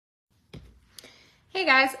Hey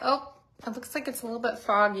guys, oh, it looks like it's a little bit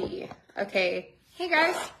foggy. Okay, hey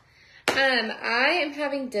guys. I am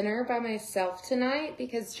having dinner by myself tonight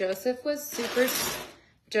because Joseph was super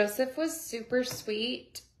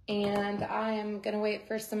sweet, and I am gonna wait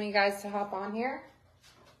for some of you guys to hop on here.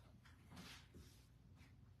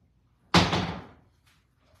 I'm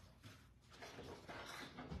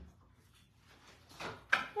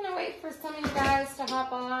gonna wait for some of you guys to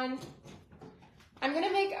hop on. I'm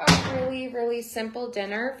gonna make a really simple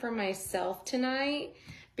dinner for myself tonight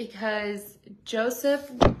because Joseph,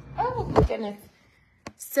 oh my goodness.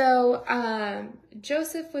 So,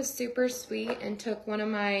 Joseph was super sweet and took one of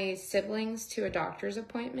my siblings to a doctor's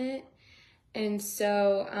appointment. And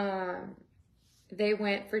so, they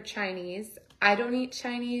went for Chinese. I don't eat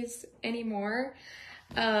Chinese anymore.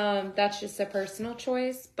 That's just a personal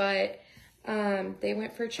choice, but, they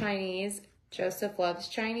went for Chinese. Joseph loves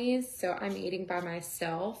Chinese, so I'm eating by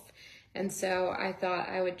myself. And so I thought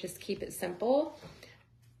I would just keep it simple.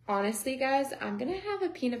 Honestly, guys, I'm going to have a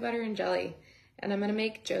peanut butter and jelly. And I'm going to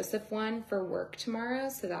make Joseph one for work tomorrow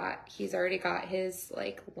so that he's already got his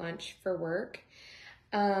lunch for work.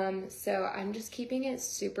 So I'm just keeping it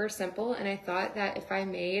super simple. And I thought that if I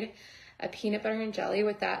made a peanut butter and jelly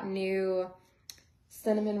with that new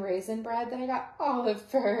cinnamon raisin bread that I got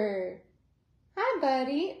Oliver. Hi,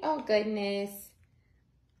 buddy. Oh, goodness.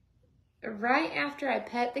 Right after I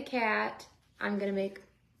pet the cat, I'm going to make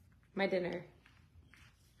my dinner.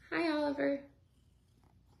 Hi, Oliver.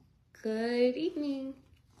 Good evening.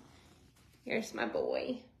 Here's my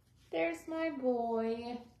boy. There's my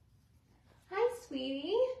boy. Hi,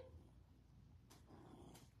 sweetie.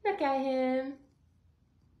 Look at him.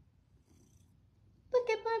 Look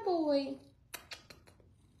at my boy.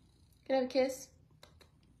 Can I have a kiss?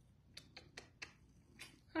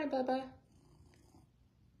 Hi, Bubba.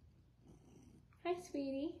 Hi,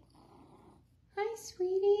 sweetie. Hi,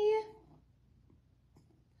 sweetie.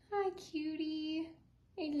 Hi, cutie.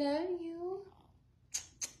 I love you.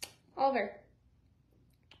 Oliver.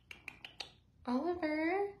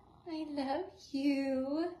 Oliver, I love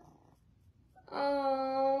you.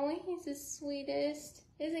 Oh, he's the sweetest.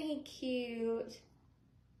 Isn't he cute?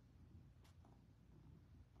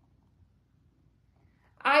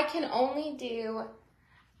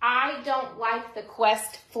 I don't like the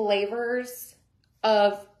Quest flavors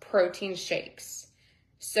of protein shakes.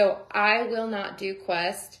 So I will not do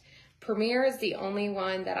Quest. Premier is the only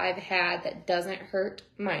one that I've had that doesn't hurt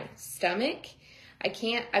my stomach.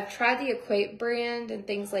 I've tried the Equate brand and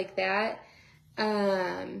things like that.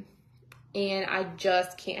 And I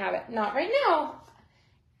just can't have it. Not right now.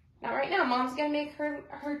 Not right now. Mom's gonna make her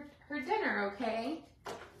dinner, okay?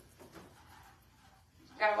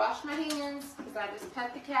 Gotta wash my hands because I just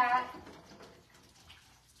pet the cat.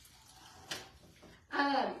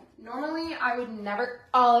 Normally I would never,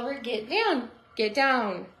 Oliver, get down. Get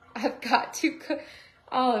down. I've got to cook.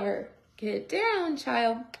 Oliver, get down,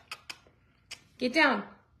 child. Get down.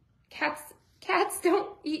 Cats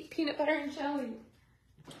don't eat peanut butter and jelly.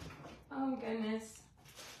 Oh, goodness.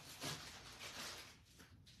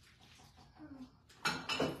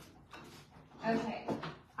 Okay.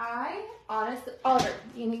 Honestly, Oliver,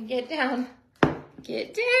 you need to get down.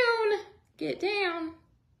 Get down. Get down.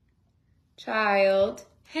 Child.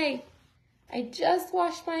 Hey, I just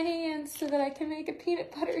washed my hands so that I can make a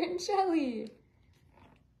peanut butter and jelly.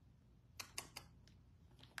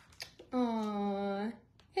 Aww,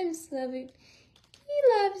 I'm so loving. He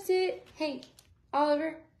loves it. Hey,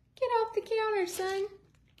 Oliver, get off the counter, son.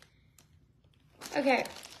 Okay,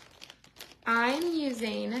 I'm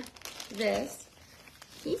using this.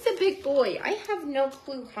 He's a big boy. I have no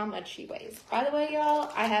clue how much he weighs. By the way,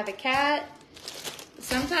 y'all, I have a cat.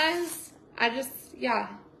 Sometimes yeah.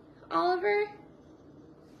 Oliver.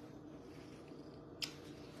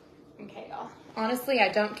 Okay, y'all. Honestly, I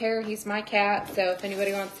don't care. He's my cat, so if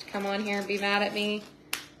anybody wants to come on here and be mad at me,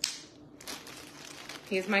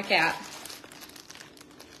 he's my cat.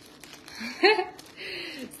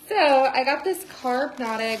 So, I got this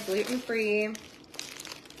Carbnata gluten-free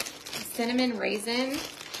cinnamon raisin.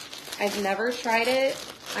 I've never tried it.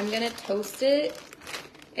 I'm going to toast it.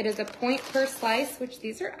 It is a point per slice, which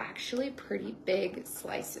these are actually pretty big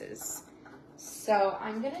slices. So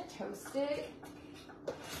I'm going to toast it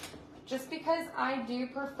just because I do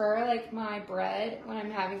prefer my bread when I'm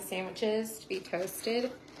having sandwiches to be toasted.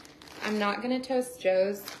 I'm not going to toast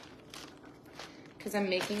Joe's because I'm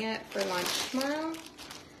making it for lunch tomorrow.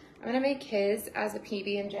 I'm going to make his as a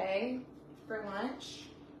PB&J for lunch.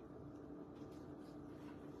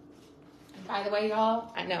 And by the way,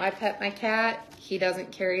 y'all, I know I pet my cat. He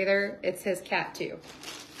doesn't care either. It's his cat too.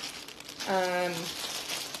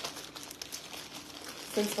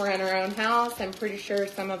 since we're in our own house, I'm pretty sure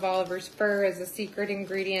some of Oliver's fur is a secret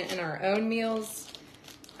ingredient in our own meals,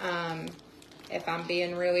 if I'm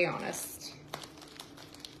being really honest.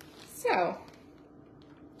 So,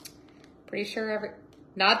 pretty sure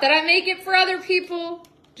not that I make it for other people,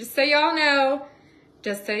 just so y'all know,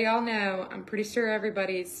 I'm pretty sure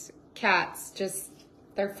everybody's cats,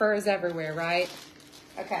 their fur is everywhere, right?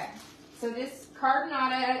 Okay, so this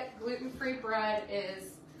carbonara gluten-free bread is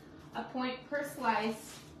a point per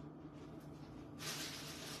slice.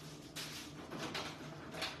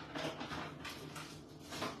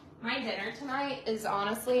 My dinner tonight is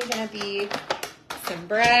honestly gonna be some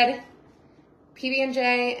bread,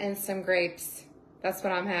 PB&J, and some grapes. That's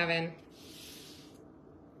what I'm having.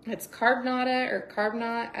 It's carbonara or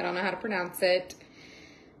carbonate, I don't know how to pronounce it.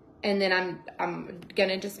 And then I'm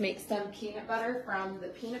gonna just make some peanut butter from the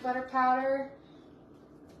peanut butter powder.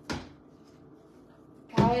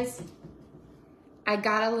 Guys, I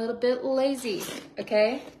got a little bit lazy,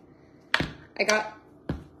 okay? Hang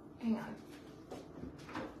on.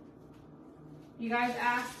 You guys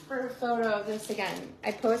asked for a photo of this again.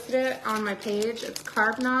 I posted it on my page. It's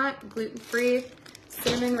carbonate, gluten-free,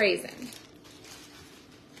 cinnamon raisin.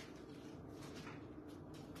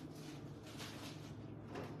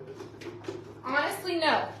 Honestly,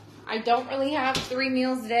 no. I don't really have 3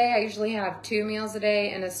 meals a day. I usually have 2 meals a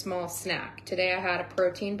day and a small snack. Today I had a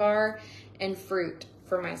protein bar and fruit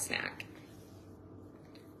for my snack.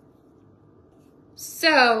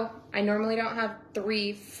 So, I normally don't have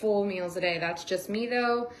 3 full meals a day. That's just me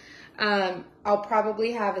though. I'll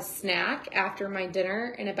probably have a snack after my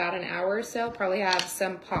dinner in about an hour or so. Probably have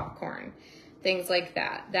some popcorn, things like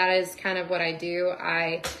that. That is kind of what I do.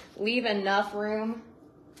 I leave enough room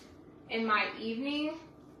in my evening.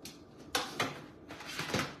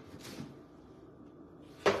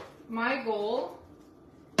 My goal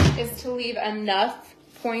is to leave enough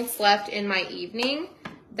points left in my evening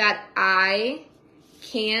that I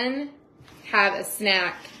can have a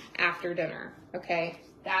snack after dinner, okay?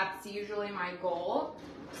 That's usually my goal,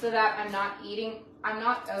 so that I'm not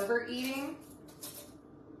overeating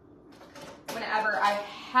whenever I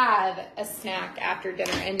have a snack after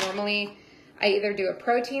dinner. And normally I either do a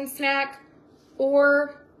protein snack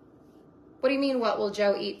or, what do you mean, what will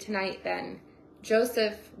Joe eat tonight then?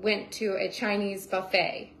 Joseph went to a Chinese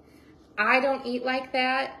buffet. I don't eat like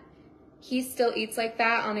that. He still eats like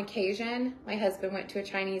that on occasion. My husband went to a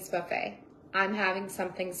Chinese buffet. I'm having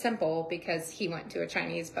something simple because he went to a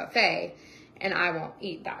Chinese buffet and I won't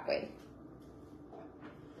eat that way.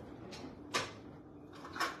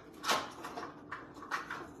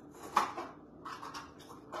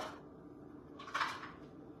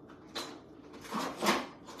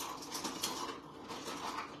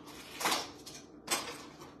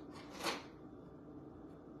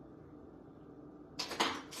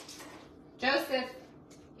 Joseph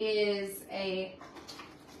is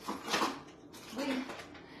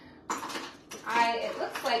it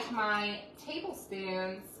looks like my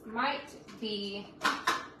tablespoons might be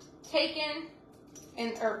taken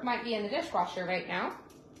or might be in the dishwasher right now.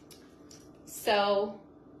 So,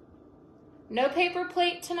 no paper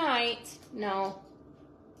plate tonight, no.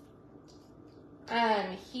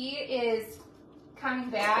 He is coming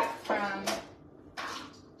back from,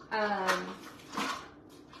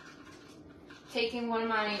 taking one of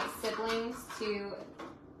my siblings to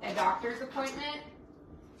a doctor's appointment,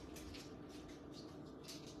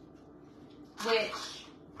 which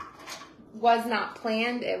was not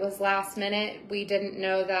planned. It was last minute. We didn't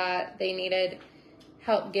know that they needed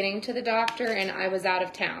help getting to the doctor, and I was out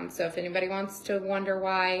of town. So if anybody wants to wonder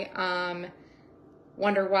why I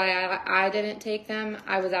didn't take them,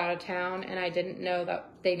 I was out of town and I didn't know that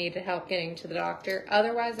they needed help getting to the doctor.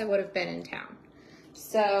 Otherwise, I would have been in town.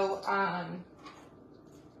 So,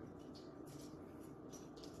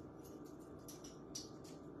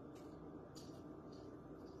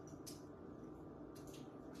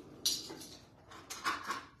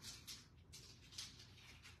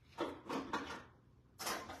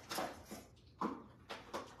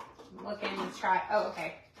 looking to try, oh,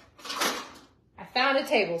 okay. I found a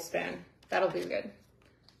tablespoon. That'll do good.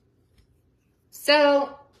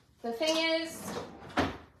 So, the thing is,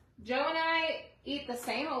 Joe and I eat the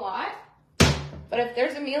same a lot, but if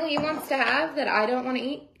there's a meal he wants to have that I don't want to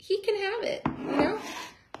eat, he can have it, you know?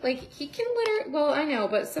 Like, he can literally, well, I know,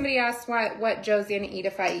 but somebody asked what Joe's gonna eat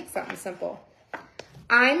if I eat something simple.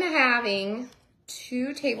 I'm having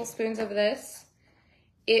 2 tablespoons of this.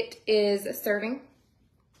 It is a serving.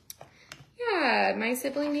 Yeah, my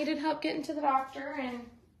sibling needed help getting to the doctor, and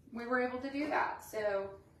we were able to do that. So,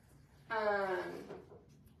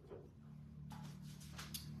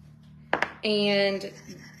 and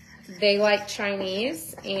they like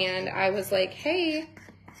Chinese, and I was like, hey,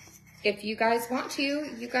 if you guys want to,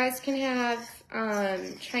 you guys can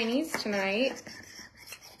have Chinese tonight.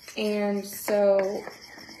 And so,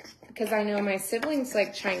 because I know my siblings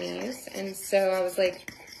like Chinese, and so I was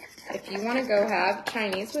like, if you want to go have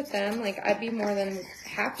Chinese with them, like, I'd be more than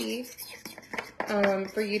happy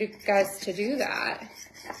for you guys to do that.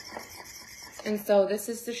 And so this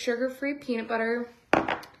is the sugar-free peanut butter.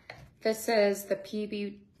 This is the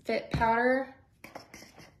PB Fit powder.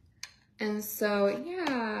 And so,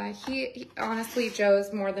 yeah, he honestly,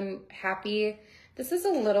 Joe's more than happy. This is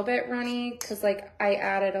a little bit runny because, like, I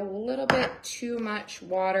added a little bit too much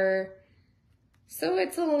water. So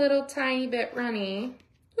it's a little tiny bit runny.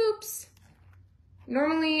 Oops.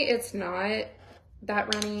 Normally, it's not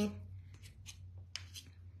that runny.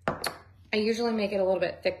 I usually make it a little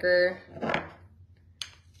bit thicker.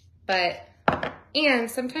 But, and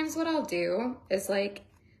sometimes what I'll do is, like,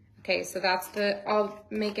 okay, so that's I'll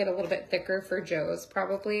make it a little bit thicker for Joe's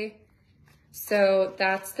probably. So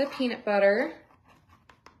that's the peanut butter.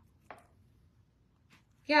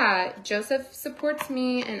 Yeah, Joseph supports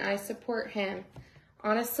me and I support him.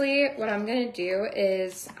 Honestly, what I'm gonna do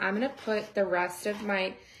is I'm gonna put the rest of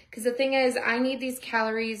my, because the thing is, I need these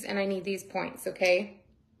calories and I need these points, okay?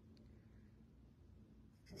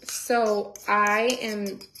 So I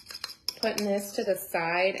am putting this to the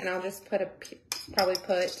side, and I'll just put probably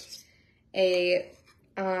put a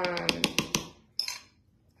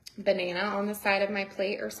banana on the side of my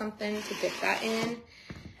plate or something to dip that in.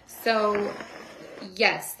 So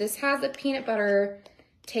yes, this has a peanut butter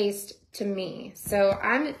taste to me. So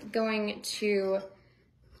I'm going to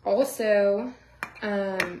also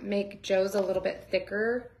make Joe's a little bit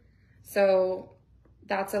thicker. So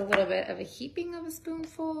that's a little bit of a heaping of a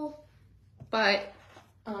spoonful, but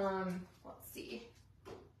let's see.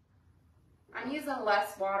 I'm using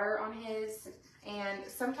less water on his, and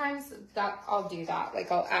sometimes that I'll do that.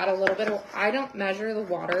 Like, I'll add a little bit of, I don't measure the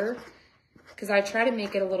water because I try to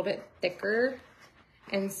make it a little bit thicker.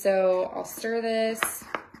 And so I'll stir this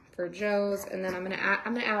for Joe's, and then I'm gonna add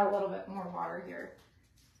a little bit more water here.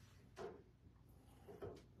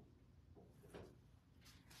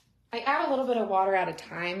 I add a little bit of water at a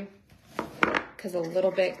time because a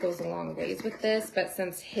little bit goes a long ways with this, but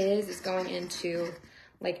since his is going into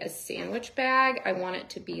like a sandwich bag, I want it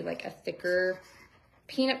to be like a thicker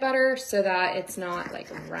peanut butter so that it's not like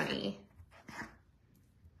runny.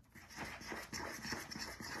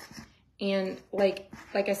 And like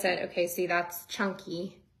I said, okay, see, that's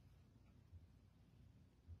chunky.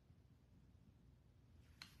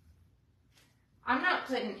 I'm not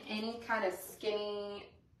putting any kind of skinny,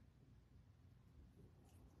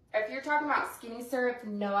 if you're talking about skinny syrup,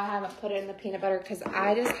 no, I haven't put it in the peanut butter because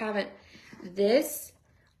I just haven't. This,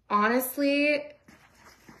 honestly,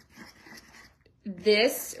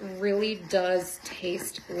 this really does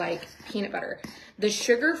taste like peanut butter. The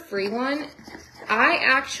sugar-free one, I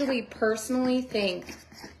actually personally think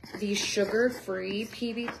the sugar-free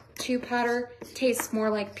PB2 powder tastes more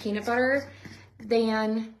like peanut butter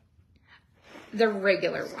than the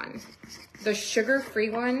regular one. The sugar-free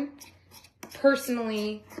one,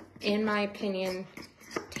 personally, in my opinion,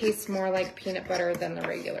 tastes more like peanut butter than the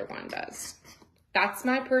regular one does. That's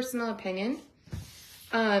my personal opinion.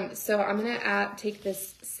 So I'm gonna take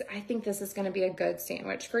this. I think this is gonna be a good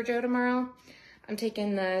sandwich for Joe tomorrow. I'm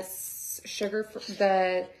taking this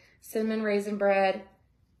the cinnamon raisin bread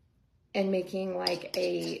and making like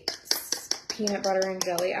a peanut butter and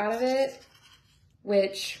jelly out of it,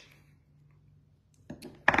 which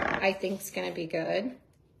I think is gonna be good.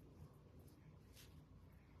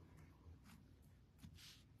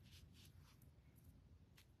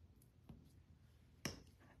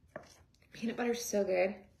 Peanut butter is so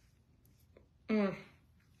good. Peanut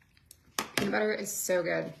butter is so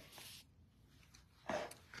good.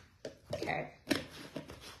 Okay.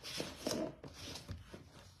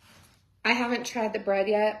 I haven't tried the bread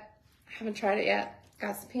yet. I haven't tried it yet.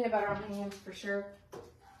 Got some peanut butter on my hands for sure.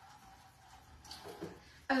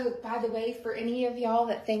 Oh, by the way, for any of y'all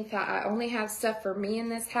that think that I only have stuff for me in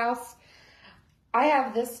this house, I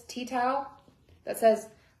have this tea towel that says,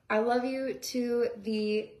 I love you to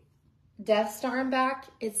the Death Star and back.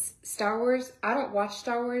 It's Star Wars. I don't watch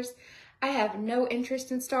Star Wars. I have no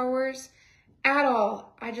interest in Star Wars at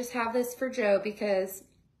all. I just have this for Joe because,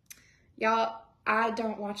 y'all, I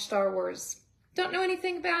don't watch Star Wars. Don't know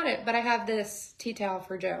anything about it, but I have this tea towel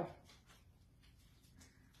for Joe.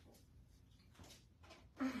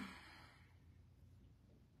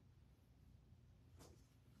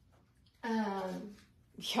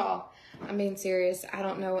 Y'all, I'm being serious. I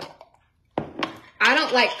don't know I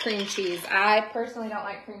don't like cream cheese. I personally don't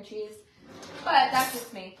like cream cheese, but that's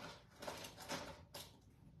just me.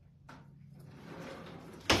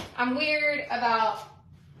 I'm weird about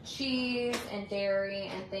cheese and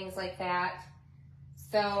dairy and things like that.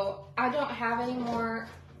 So I don't have any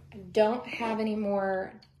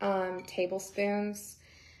more tablespoons.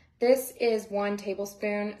 This is 1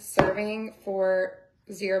 tablespoon serving for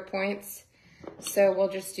 0 points. So we'll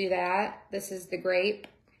just do that. This is the grape.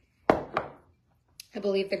 I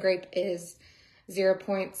believe the grape is 0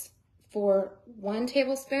 points for 1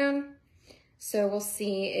 tablespoon. So we'll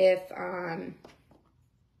see if,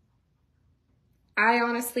 I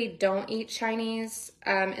honestly don't eat Chinese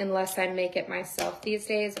unless I make it myself these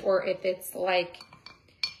days, or if it's like,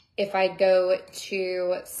 if I go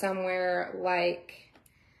to somewhere like,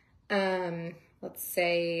 let's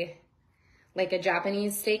say like a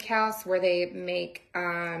Japanese steakhouse where they make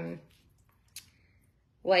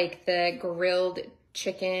like the grilled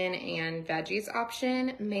chicken and veggies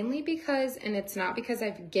option, mainly because, and it's not because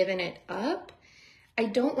I've given it up, I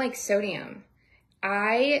don't like sodium.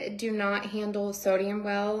 I do not handle sodium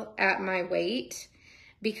well at my weight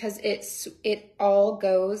because it all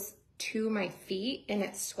goes to my feet and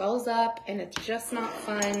it swells up and it's just not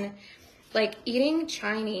fun. Like eating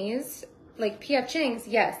Chinese, like P.F. Chang's,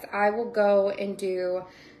 yes, I will go and do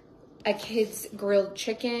a kid's grilled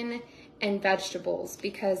chicken and vegetables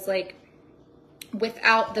because like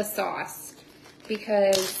without the sauce,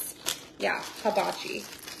 because yeah, hibachi,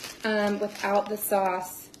 without the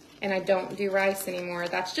sauce. And I don't do rice anymore.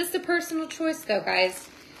 That's just a personal choice though, guys,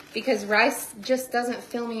 because rice just doesn't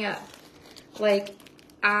fill me up. Like,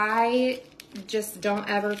 I just don't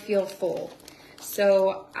ever feel full.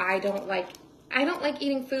 So I don't like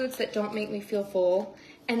eating foods that don't make me feel full,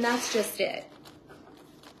 and that's just it.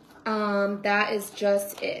 That is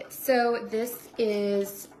just it. So this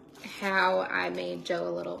is how I made Joe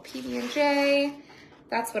a little PB&J.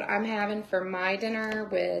 That's what I'm having for my dinner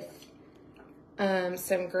with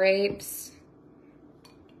some grapes.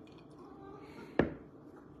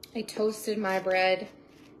 I toasted my bread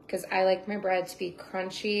because I like my bread to be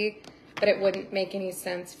crunchy, but it wouldn't make any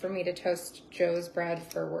sense for me to toast Joe's bread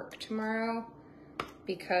for work tomorrow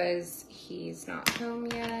because he's not home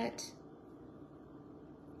yet.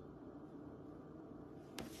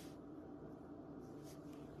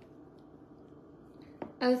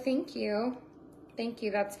 Oh, thank you. Thank you,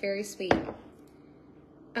 that's very sweet.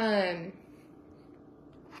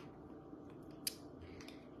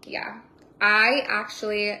 Yeah, I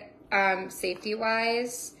actually,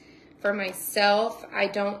 safety-wise, for myself, I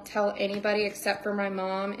don't tell anybody except for my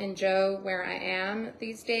mom and Joe where I am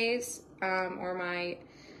these days, or my,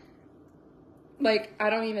 like, I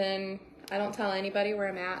don't tell anybody where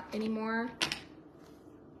I'm at anymore.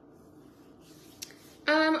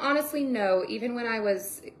 Honestly, no. Even when I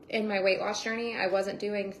was in my weight loss journey, I wasn't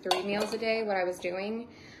doing 3 meals a day. What I was doing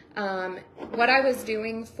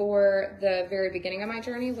for the very beginning of my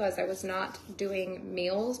journey was I was not doing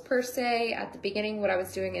meals per se. At the beginning, what I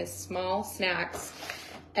was doing is small snacks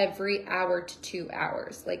every hour to 2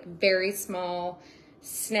 hours, like very small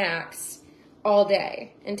snacks all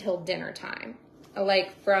day until dinner time.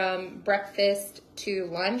 Like from breakfast to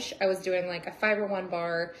lunch, I was doing like a Fiber One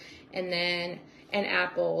bar and then an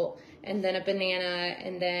apple and then a banana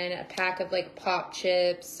and then a pack of like pop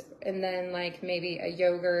chips and then like maybe a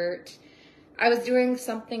yogurt. I was doing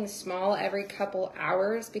something small every couple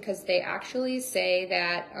hours because they actually say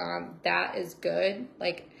that that is good,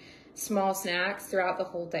 like small snacks throughout the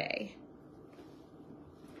whole day.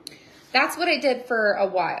 That's what I did for a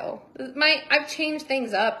while. I've changed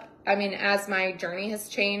things up. I mean, as my journey has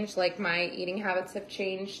changed, like my eating habits have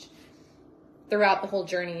changed throughout the whole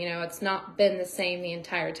journey. You know, it's not been the same the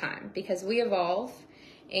entire time because we evolve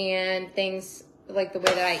and things like the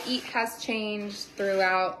way that I eat has changed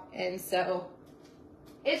throughout. And so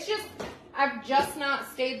it's just, I've just not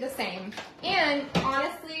stayed the same. And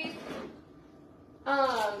honestly,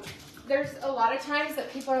 there's a lot of times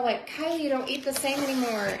that people are like, Kylie, you don't eat the same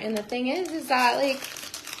anymore. And the thing is that like,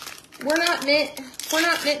 we're not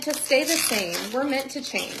meant to stay the same. We're meant to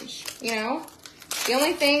change, you know? The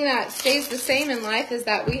only thing that stays the same in life is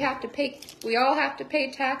that we all have to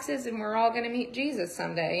pay taxes and we're all going to meet Jesus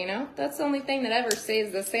someday, you know? That's the only thing that ever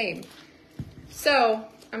stays the same. So,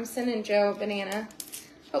 I'm sending Joe a banana.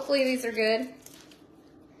 Hopefully these are good.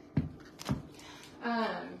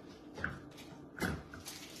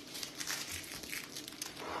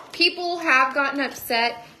 People have gotten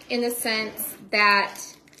upset in the sense that,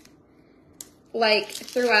 like,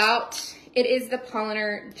 throughout, it is the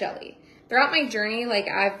polliner jelly. Throughout my journey, like,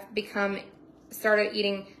 I've started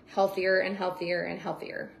eating healthier and healthier and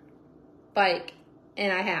healthier. Like,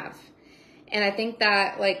 and I have. And I think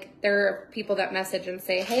that, like, there are people that message and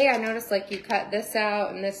say, hey, I noticed, like, you cut this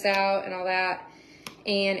out and all that.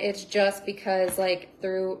 And it's just because, like,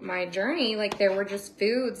 through my journey, like, there were just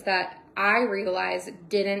foods that I realized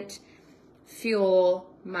didn't fuel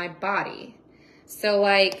my body. So,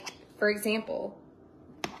 like, for example,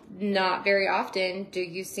 not very often do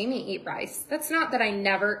you see me eat rice. That's not that I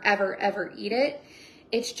never, ever, ever eat it.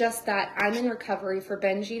 It's just that I'm in recovery for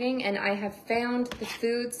binge eating, and I have found the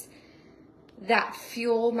foods that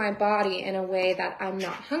fuel my body in a way that I'm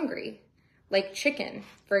not hungry. Like chicken,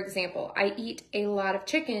 for example. I eat a lot of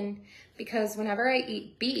chicken because whenever I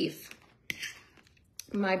eat beef,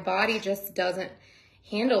 my body just doesn't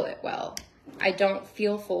handle it well. I don't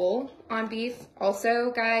feel full on beef.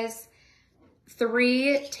 Also, guys,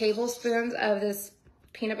 3 tablespoons of this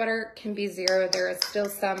peanut butter can be 0. There is still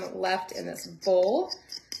some left in this bowl.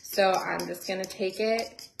 So I'm just gonna take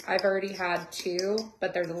it. I've already had 2,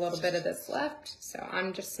 but there's a little bit of this left. So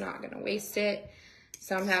I'm just not gonna waste it.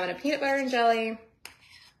 So I'm having a peanut butter and jelly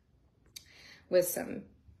with some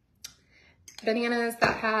bananas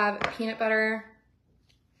that have peanut butter.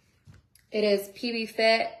 It is PB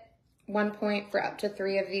Fit, 1 point for up to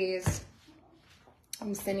 3 of these.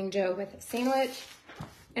 I'm sending Joe with a sandwich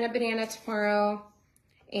and a banana tomorrow,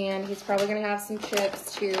 and he's probably gonna have some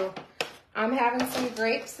chips too. I'm having some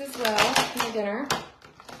grapes as well for my dinner.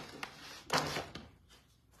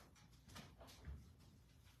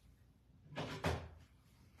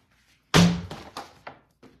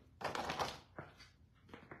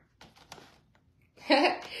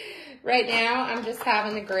 Right now, I'm just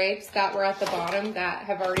having the grapes that were at the bottom that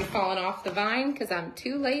have already fallen off the vine because I'm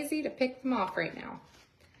too lazy to pick them off right now.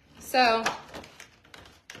 So,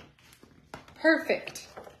 perfect.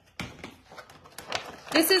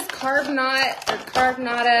 This is Carbonata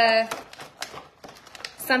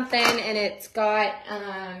something, and it's got,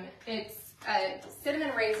 it's a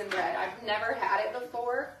cinnamon raisin bread. I've never had it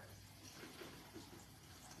before.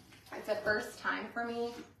 It's a first time for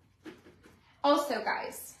me. Also,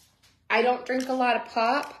 guys, I don't drink a lot of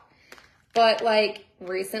pop, but like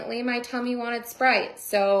recently my tummy wanted Sprite.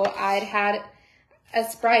 So I'd had a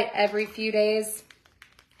Sprite every few days.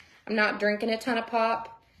 I'm not drinking a ton of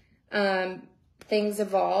pop. Things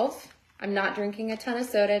evolve. I'm not drinking a ton of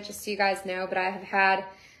soda, just so you guys know, but I have had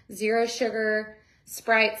 0 sugar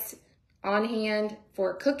Sprites on hand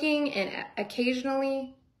for cooking, and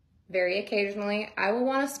occasionally, very occasionally, I will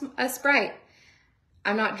want a Sprite.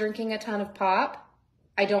 I'm not drinking a ton of pop.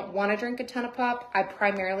 I don't want to drink a ton of pop. I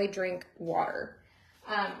primarily drink water.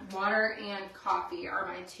 Water and coffee are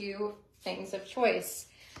my 2 things of choice.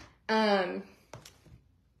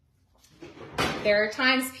 There are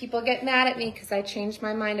times people get mad at me because I change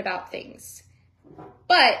my mind about things.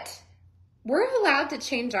 But we're allowed to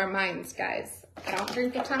change our minds, guys. I don't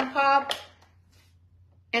drink a ton of pop,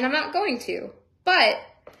 and I'm not going to. But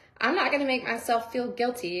I'm not going to make myself feel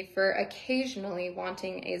guilty for occasionally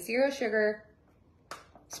wanting a 0 sugar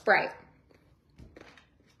Sprite.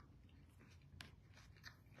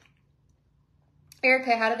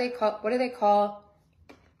 Erica, what do they call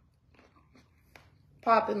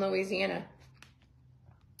pop in Louisiana?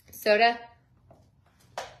 Soda?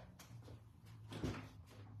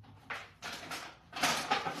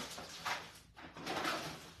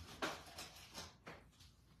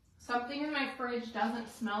 Something in my fridge doesn't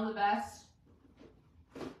smell the best.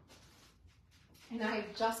 And I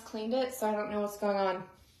just cleaned it, so I don't know what's going on.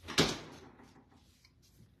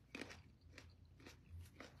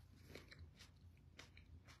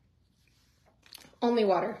 Only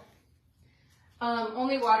water.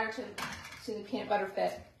 Only water to the peanut butter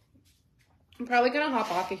fit. I'm probably gonna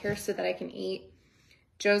hop off of here so that I can eat.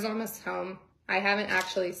 Joe's almost home. I haven't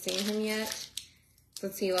actually seen him yet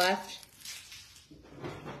since he left.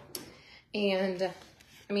 And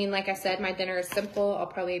I mean, like I said, my dinner is simple. I'll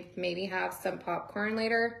probably maybe have some popcorn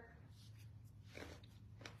later.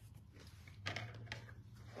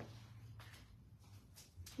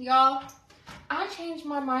 Y'all, I change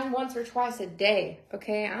my mind once or twice a day,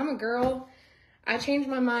 okay? I'm a girl. I change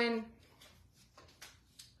my mind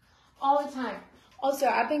all the time. Also,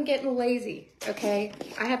 I've been getting lazy, okay?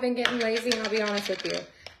 I have been getting lazy, and I'll be honest with you.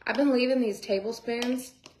 I've been leaving these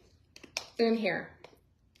tablespoons in here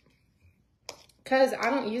because I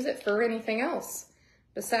don't use it for anything else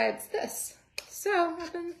besides this. So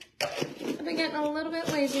I've been getting a little bit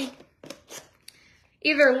lazy.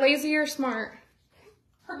 Either lazy or smart.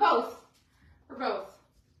 Or both. Or both.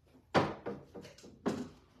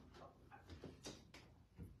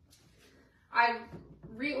 I've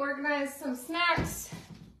reorganized some snacks.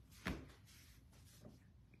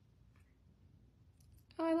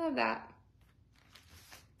 Oh, I love that.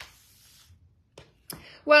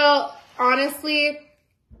 Well, honestly,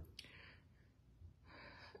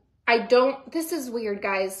 this is weird,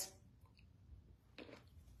 guys.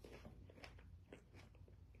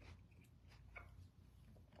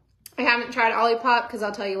 I haven't tried Olipop because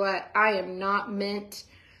I'll tell you what, I am not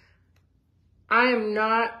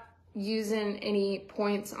using any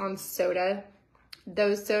points on soda.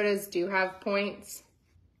 Those sodas do have points,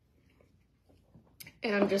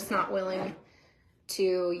 and I'm just not willing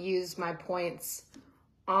to use my points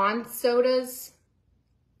on sodas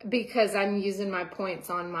because I'm using my points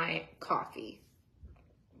on my coffee.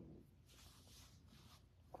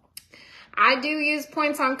 I do use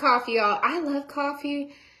points on coffee, y'all. I love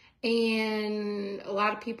coffee, and a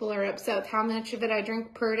lot of people are upset with how much of it I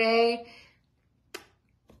drink per day.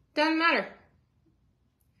 Doesn't matter.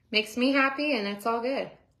 Makes me happy, and it's all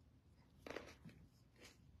good.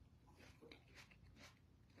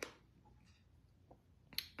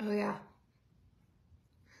 Oh, yeah.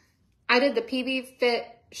 I did the PB Fit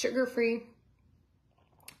sugar-free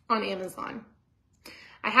on Amazon.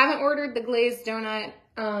 I haven't ordered the glazed donut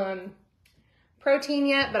protein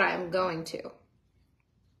yet, but I am going to.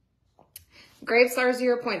 Gravestar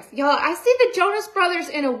 0 points. Y'all, I see the Jonas Brothers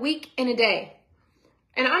in a week and a day.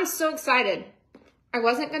 And I'm so excited. I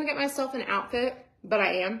wasn't going to get myself an outfit, but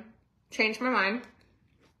I am. Changed my mind.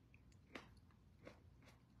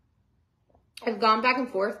 I've gone back and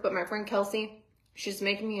forth, but my friend Kelsey, she's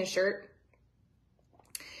making me a shirt.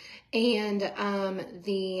 And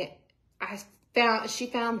she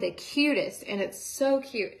found the cutest, and it's so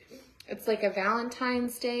cute. It's like a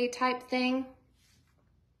Valentine's Day type thing.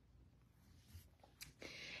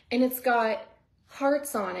 And it's got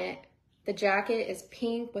hearts on it. The jacket is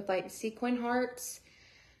pink with like sequin hearts.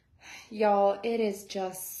 Y'all, it is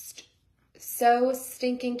just so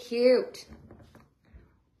stinking cute.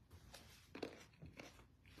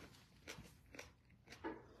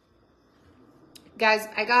 Guys,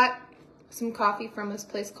 I got some coffee from this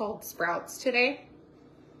place called Sprouts today.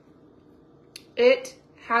 It's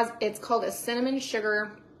called a cinnamon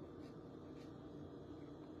sugar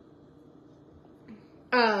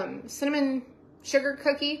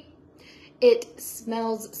cookie. It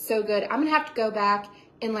smells so good. I'm gonna have to go back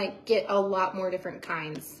and like get a lot more different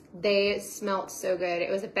kinds. They smelled so good. It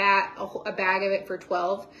was a bag of it for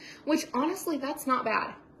 $12, which honestly, that's not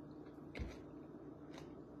bad.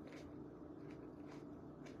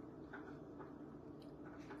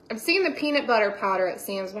 I've seen the peanut butter powder at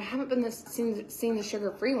Sam's, but I haven't seen the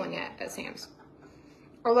sugar-free one yet at Sam's.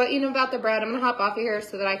 I'll let you know about the bread. I'm gonna hop off of here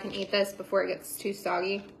so that I can eat this before it gets too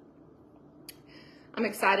soggy. I'm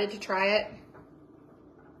excited to try it.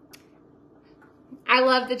 I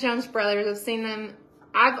love the Jonas Brothers. I've seen them.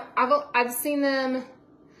 I've seen them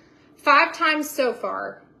 5 times so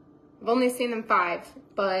far. I've only seen them 5,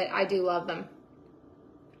 but I do love them.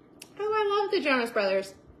 Oh, I love the Jonas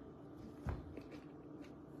Brothers.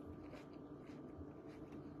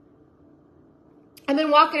 I've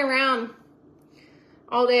been walking around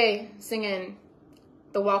all day singing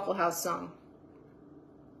the Waffle House song.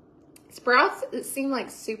 Sprouts, it seemed like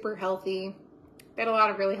super healthy. They had a lot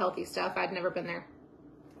of really healthy stuff. I'd never been there.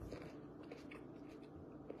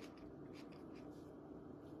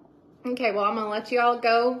 Okay, well, I'm going to let you all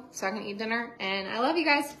go so I can eat dinner. And I love you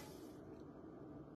guys.